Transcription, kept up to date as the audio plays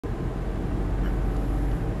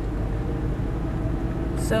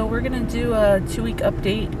So we're gonna do a 2-week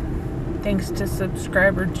update. Thanks to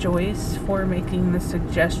subscriber Joyce for making the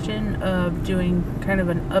suggestion of doing kind of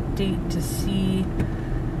an update to see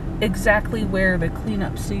exactly where the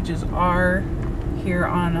cleanup stages are here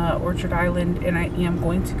on Orchard Island, and I am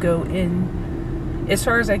going to go in as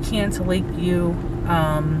far as I can to Lakeview.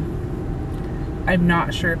 I'm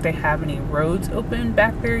not sure if they have any roads open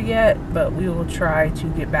back there yet, but we will try to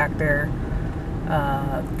get back there.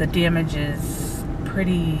 The damage is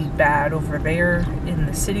pretty bad over there in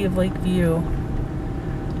the city of Lakeview.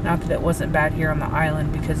 Not that it wasn't bad here on the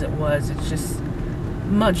island, because it was. It's just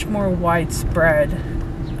much more widespread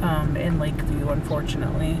in Lakeview,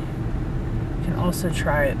 unfortunately. You can also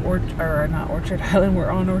try not Orchard Island. We're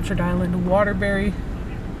on Orchard Island, Waterbury,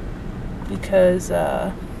 because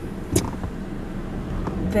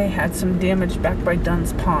they had some damage back by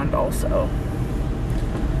Dunn's Pond also.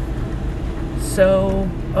 So,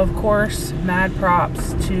 of course, mad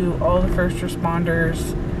props to all the first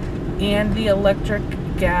responders and the electric,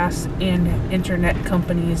 gas, and internet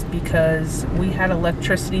companies, because we had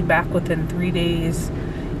electricity back within 3 days,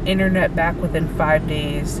 internet back within 5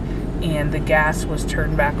 days, and the gas was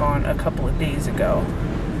turned back on a couple of days ago.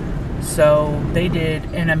 So they did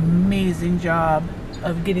an amazing job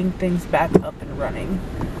of getting things back up and running.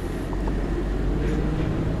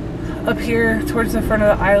 Up here towards the front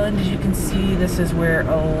of the island, as you can see, this is where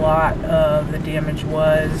a lot of the damage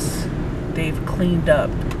was. They've cleaned up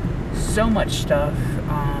so much stuff.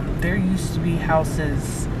 There used to be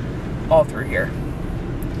houses all through here,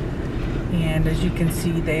 and as you can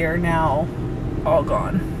see, they are now all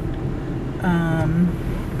gone.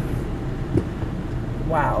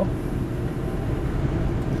 Wow.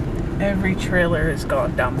 Every trailer has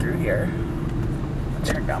gone down through here.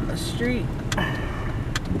 Turn down the street.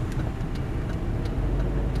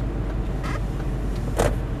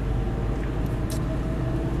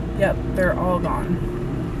 Yep, they're all gone.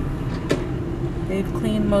 They've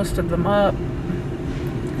cleaned most of them up.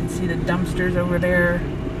 You can see the dumpsters over there.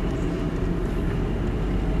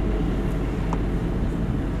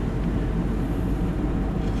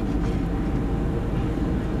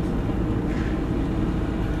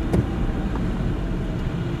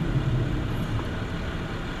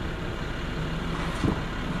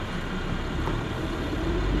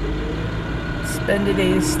 Spendy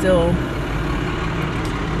Day is still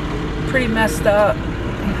pretty messed up.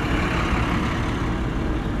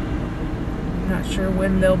 Not sure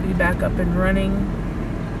when they'll be back up and running.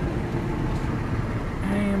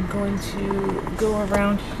 I am going to go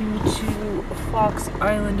around here to Fox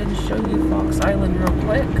Island and show you Fox Island real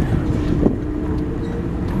quick.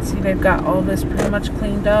 You can see they've got all this pretty much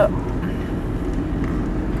cleaned up.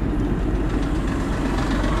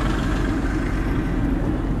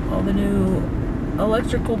 All the new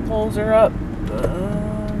electrical poles are up.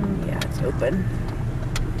 Yeah, it's open.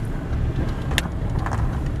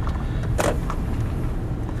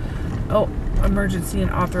 Oh, emergency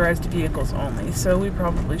and authorized vehicles only. So we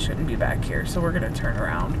probably shouldn't be back here. So we're going to turn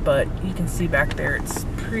around. But you can see back there, it's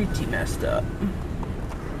pretty messed up.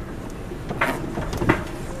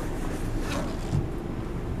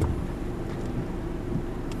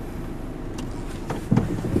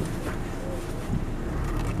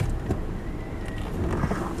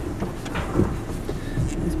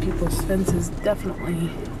 This fence is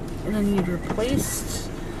definitely gonna need replaced.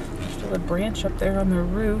 There's still a branch up there on the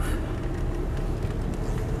roof.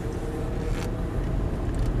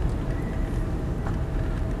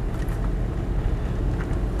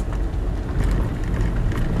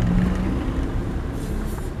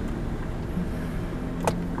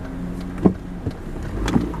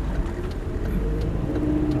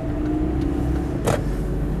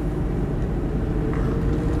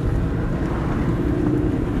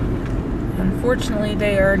 Unfortunately,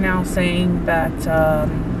 they are now saying that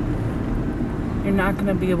you're not going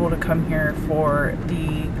to be able to come here for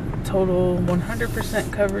the total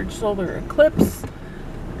 100% coverage solar eclipse,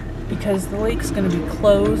 because the lake's going to be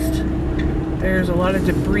closed. There's a lot of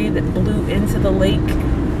debris that blew into the lake.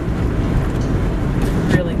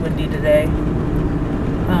 It's really windy today.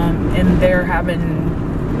 And they're having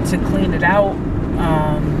to clean it out.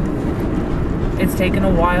 It's taken a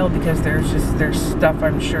while because there's stuff,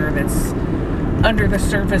 I'm sure, that's under the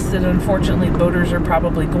surface that unfortunately boaters are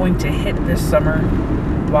probably going to hit this summer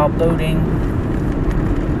while boating,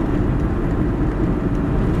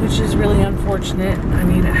 which is really unfortunate. I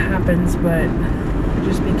mean, it happens, but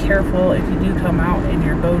just be careful if you do come out and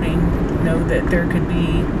you're boating. Know that there could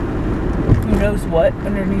be who knows what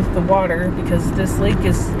underneath the water, because this lake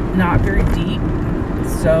is not very deep,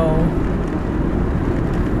 so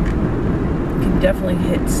it can definitely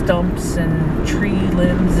hit stumps and tree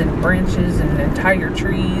limbs and branches and entire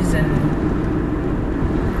trees, and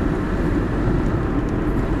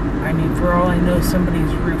I mean, for all I know,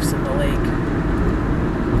 somebody's roof's in the lake.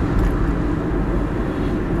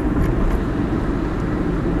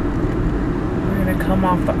 We're gonna come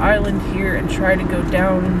off the island here and try to go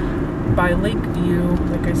down by Lakeview.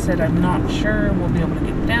 Like I said, I'm not sure we'll be able to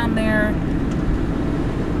get down there.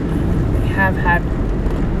 They have had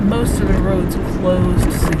most of the roads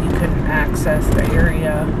closed so you couldn't access the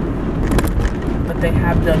area, but they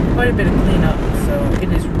have done quite a bit of cleanup. So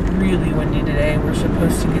it is really windy today. We're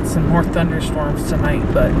supposed to get some more thunderstorms tonight,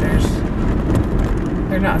 but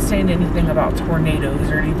they're not saying anything about tornadoes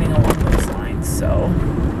or anything along those lines. So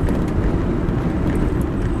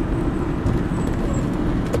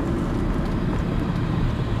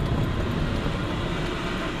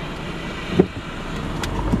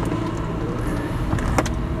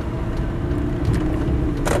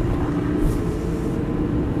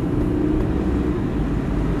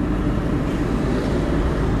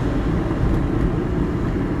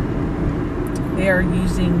they are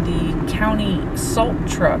using the county salt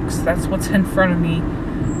trucks, that's what's in front of me,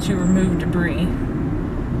 to remove debris,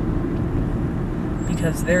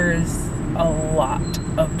 because there is a lot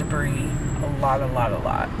of debris, a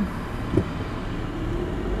lot.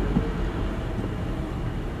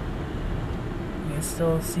 You can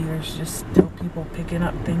still see there's just still people picking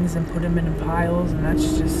up things and put them in piles, and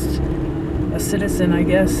that's just a citizen, I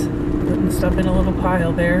guess, putting stuff in a little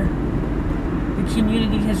pile there. The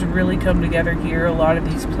community has really come together here. A lot of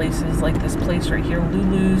these places, like this place right here,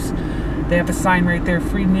 Lulu's, they have a sign right there,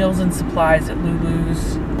 free meals and supplies at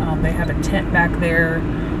Lulu's. They have a tent back there.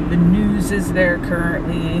 The news is there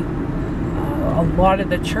currently. A lot of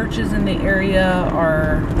the churches in the area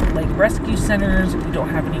are like rescue centers. If you don't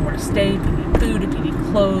have anywhere to stay, if you need food, if you need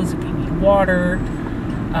clothes, if you need water.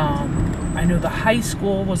 I know the high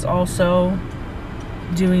school was also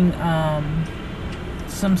doing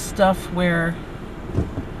some stuff where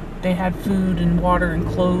they had food and water and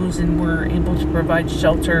clothes and were able to provide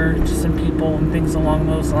shelter to some people and things along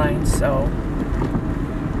those lines. So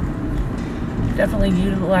definitely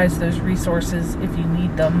utilize those resources if you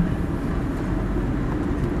need them.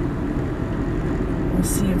 We'll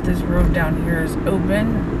see if this road down here is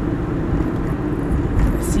open.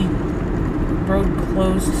 I see road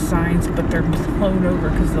closed signs, but they're blown over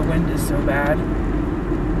because the wind is so bad.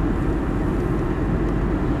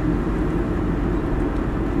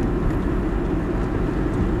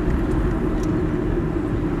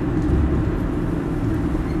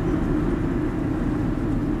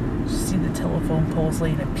 Telephone poles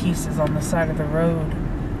laying in pieces on the side of the road.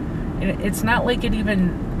 And it's not like it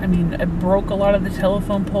even, I mean, it broke a lot of the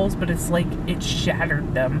telephone poles, but it's like it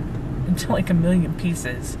shattered them into like a million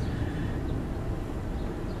pieces.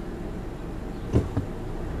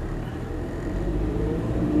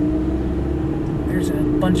 There's a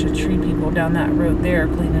bunch of tree people down that road there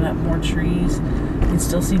cleaning up more trees. You can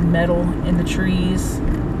still see metal in the trees.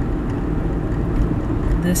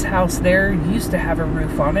 This house there used to have a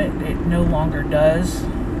roof on it. It no longer does.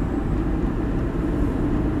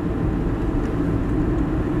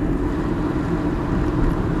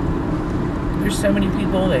 There's so many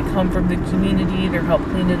people that come from the community. They're help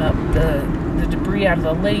cleaning up the debris out of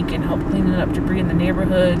the lake and help cleaning up debris in the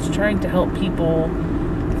neighborhoods, trying to help people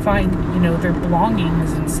find, you know, their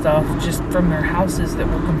belongings and stuff just from their houses that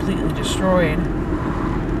were completely destroyed.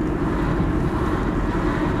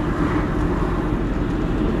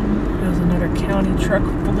 County truck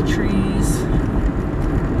full of trees.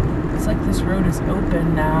 Looks like this road is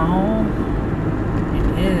open now.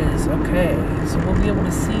 It is. Okay, so we'll be able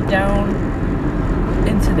to see down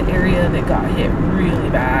into the area that got hit really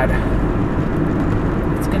bad.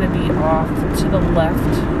 It's going to be off to the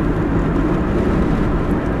left.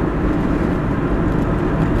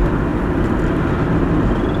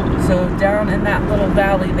 So down in that little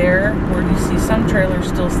valley there, where you see some trailers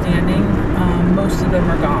still standing, most of them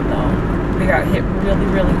are gone though. They got hit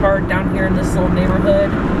really hard down here in this little neighborhood.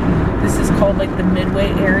 This is called like the Midway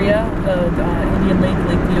area of Indian Lake,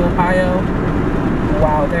 Lakeview, Ohio.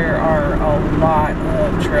 Wow, there are a lot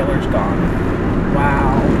of trailers gone.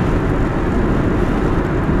 Wow.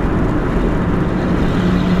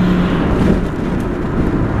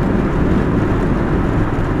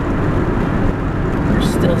 There's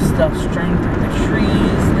still stuff strewn through the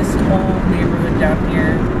trees. This whole neighborhood down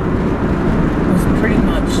here was pretty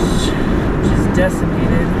much just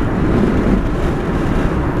decimated.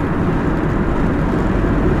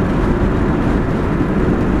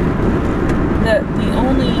 The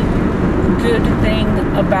only good thing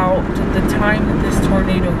about the time that this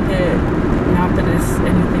tornado hit, now Not that it's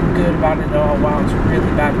anything good about it at all. Wow, it's really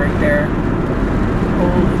bad right there.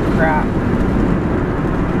 Holy crap.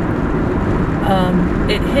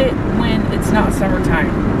 It hit when it's not summertime.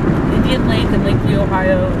 Indian Lake in Lakeview,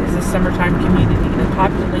 Ohio is a summertime community. The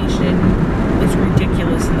population is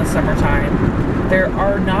ridiculous in the summertime. There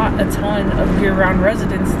are not a ton of year-round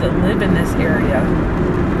residents that live in this area.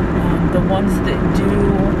 The ones that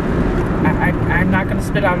do, I'm not going to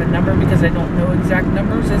spit out a number because I don't know exact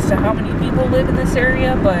numbers as to how many people live in this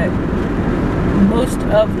area, but most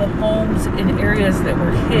of the homes in areas that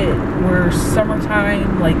were hit were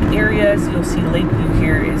summertime like areas. You'll see Lakeview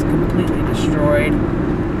here is completely destroyed.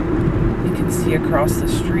 You can see across the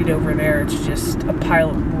street over there, it's just a pile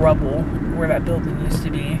of rubble where that building used to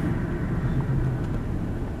be.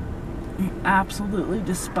 I absolutely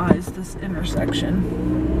despise this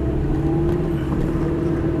intersection.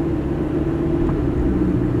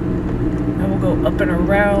 Go up and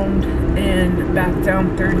around and back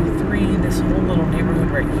down 33. This whole little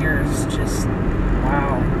neighborhood right here is just,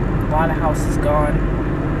 wow. A lot of houses gone.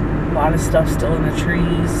 A lot of stuff still in the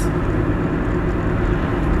trees.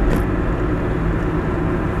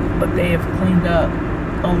 But they have cleaned up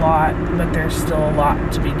a lot, but there's still a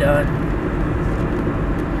lot to be done.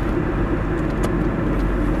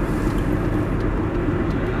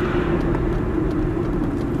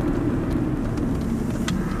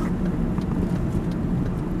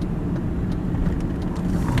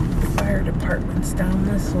 Apartments down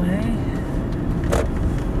this way.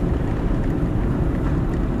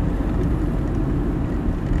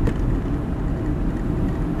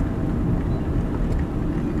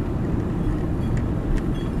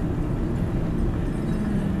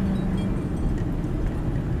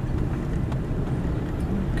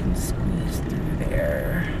 You can squeeze through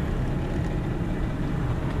there.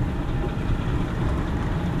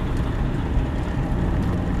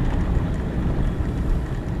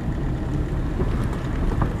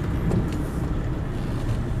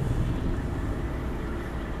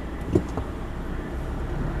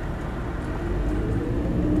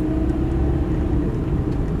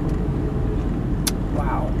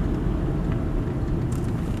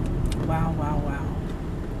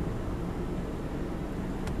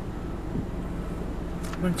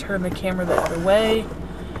 I'm going to turn the camera the other way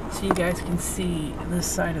so you guys can see this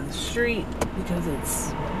side of the street because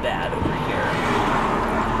it's bad over here.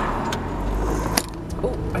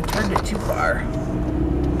 Oh, I turned it too far.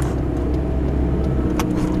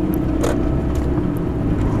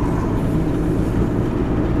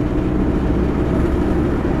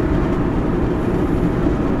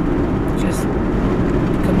 Just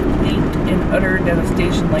complete and utter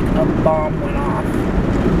devastation, like a bomb went off.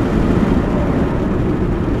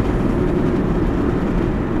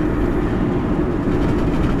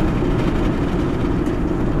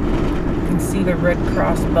 See the Red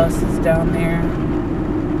Cross buses down there.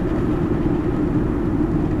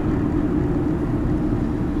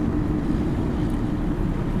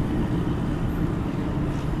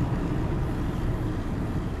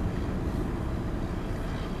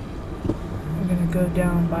 We're gonna go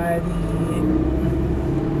down by the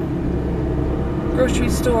grocery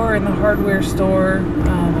store and the hardware store.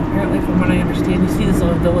 Apparently, from what I understand, you see this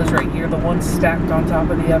little village right here, the one stacked on top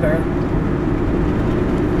of the other.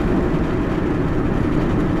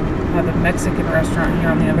 The Mexican restaurant here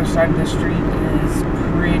on the other side of the street is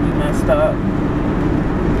pretty messed up.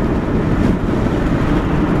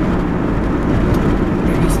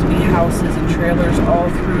 There used to be houses and trailers all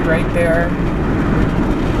through right there.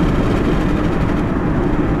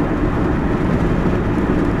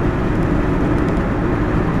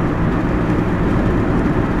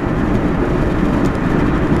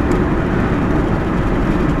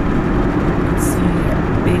 You can see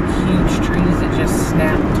big, huge trees that just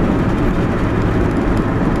snapped.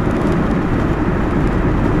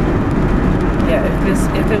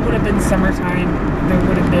 If it would have been summertime, there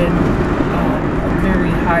would have been a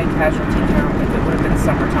very high casualty count if it would have been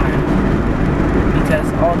summertime. Because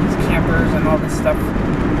all these campers and all this stuff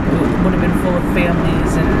would have been full of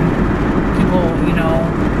families and people, you know,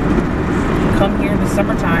 come here in the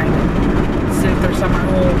summertime and sit at their summer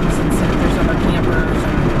homes and sit at their summer campers.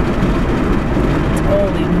 And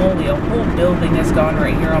holy moly, a whole building is gone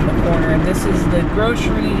right here on the corner. And this is the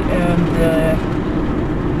grocery and the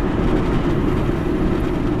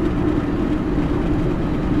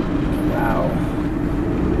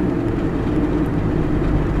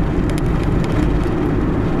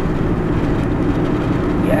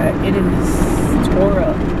it is tore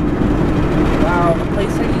up. Wow, the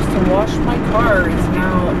place I used to wash my car is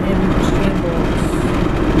now in shambles.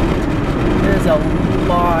 There's a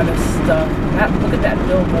lot of stuff. Look at that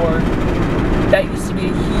billboard. That used to be a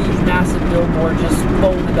huge, massive billboard just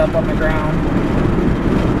folded up on the ground.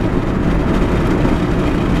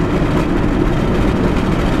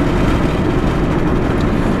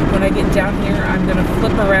 When I get down here, I'm going to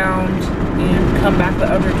flip around and come back the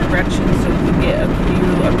other direction so we can get a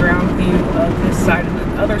ground view of this side of the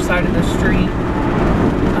other side of the street,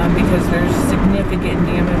 because there's significant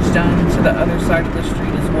damage done to the other side of the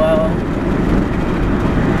street as well.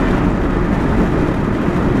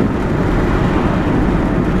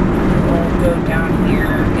 We'll go down here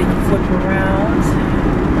and flip around.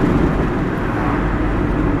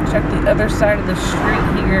 Check the other side of the street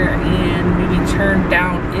here and maybe turn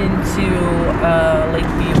down into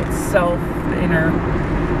Lakeview itself, the inner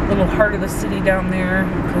little heart of the city down there,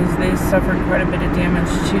 because they suffered quite a bit of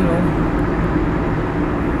damage too.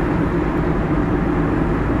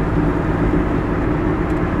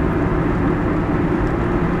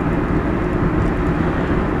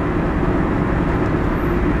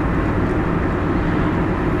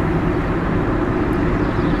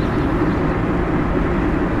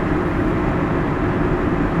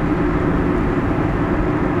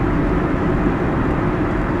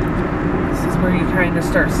 Where you kind of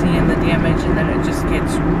start seeing the damage, and then it just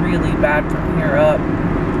gets really bad from here up.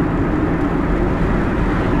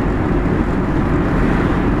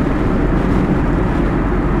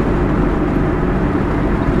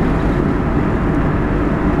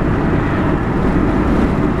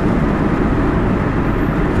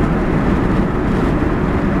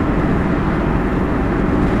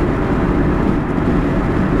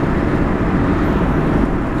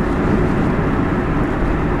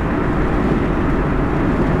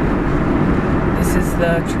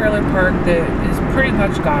 The trailer park that is pretty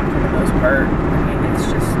much gone for the most part. I mean,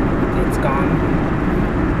 it's gone.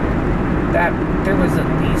 That there was at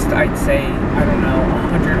least, I'd say, I don't know,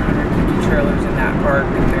 100, 150 trailers in that park,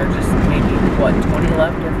 and there are just maybe, what, 20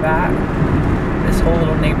 left of that. This whole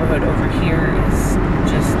little neighborhood over here is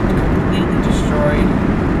just completely destroyed.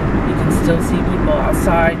 You can still see people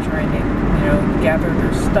outside trying to, you know, gather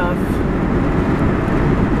their stuff.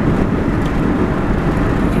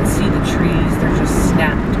 See the trees, they're just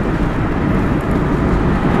snapped.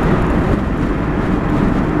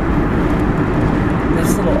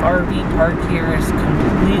 This little RV park here is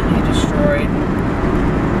completely destroyed.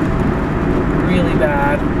 Really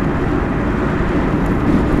bad.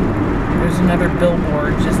 There's another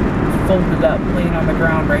billboard just folded up, laying on the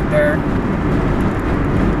ground right there.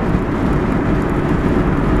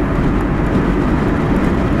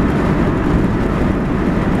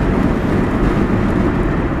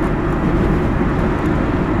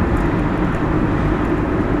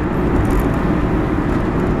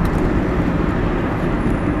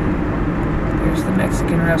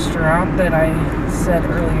 Restaurant that I said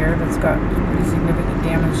earlier that's got pretty significant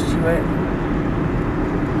damage to it.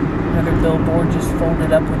 Another billboard just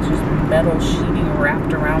folded up with just metal sheeting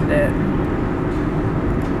wrapped around it.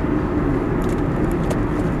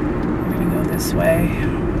 I'm gonna go this way.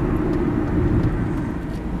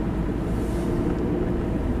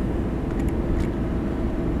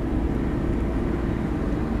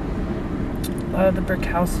 A lot of the brick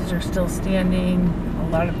houses are still standing.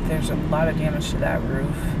 There's a lot of damage to that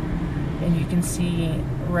roof, and you can see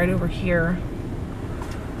right over here,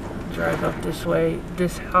 drive up this way,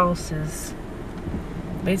 this house is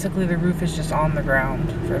basically, the roof is just on the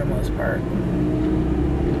ground for the most part.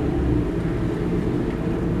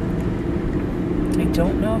 I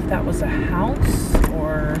don't know if that was a house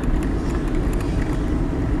or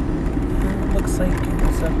it looks like it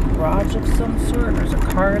was a garage of some sort. There's a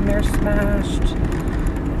car in there smashed.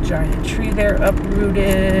 Giant tree there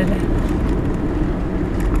uprooted.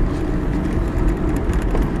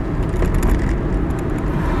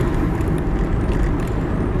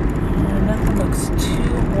 Nothing looks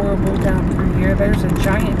too horrible down through here. There's a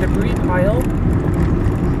giant debris pile.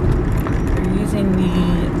 They're using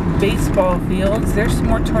the baseball fields. There's some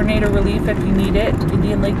more tornado relief if you need it.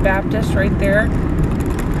 Indian Lake Baptist right there.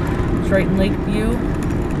 It's right in Lakeview.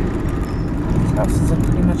 Houses are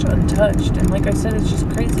pretty much untouched, and like I said, it's just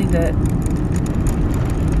crazy that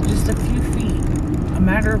just a few feet, a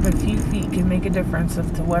matter of a few feet, can make a difference as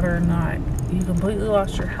to whether or not you completely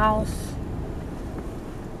lost your house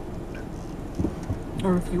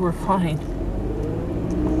or if you were fine.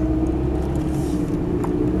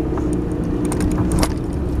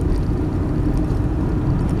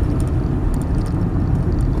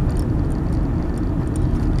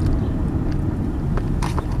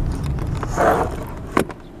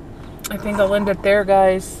 I think I'll end it there,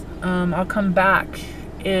 guys. I'll come back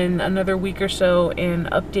in another week or so and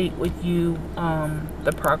update with you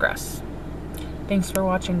the progress. Thanks for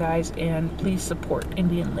watching, guys, and please support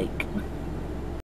Indian Lake.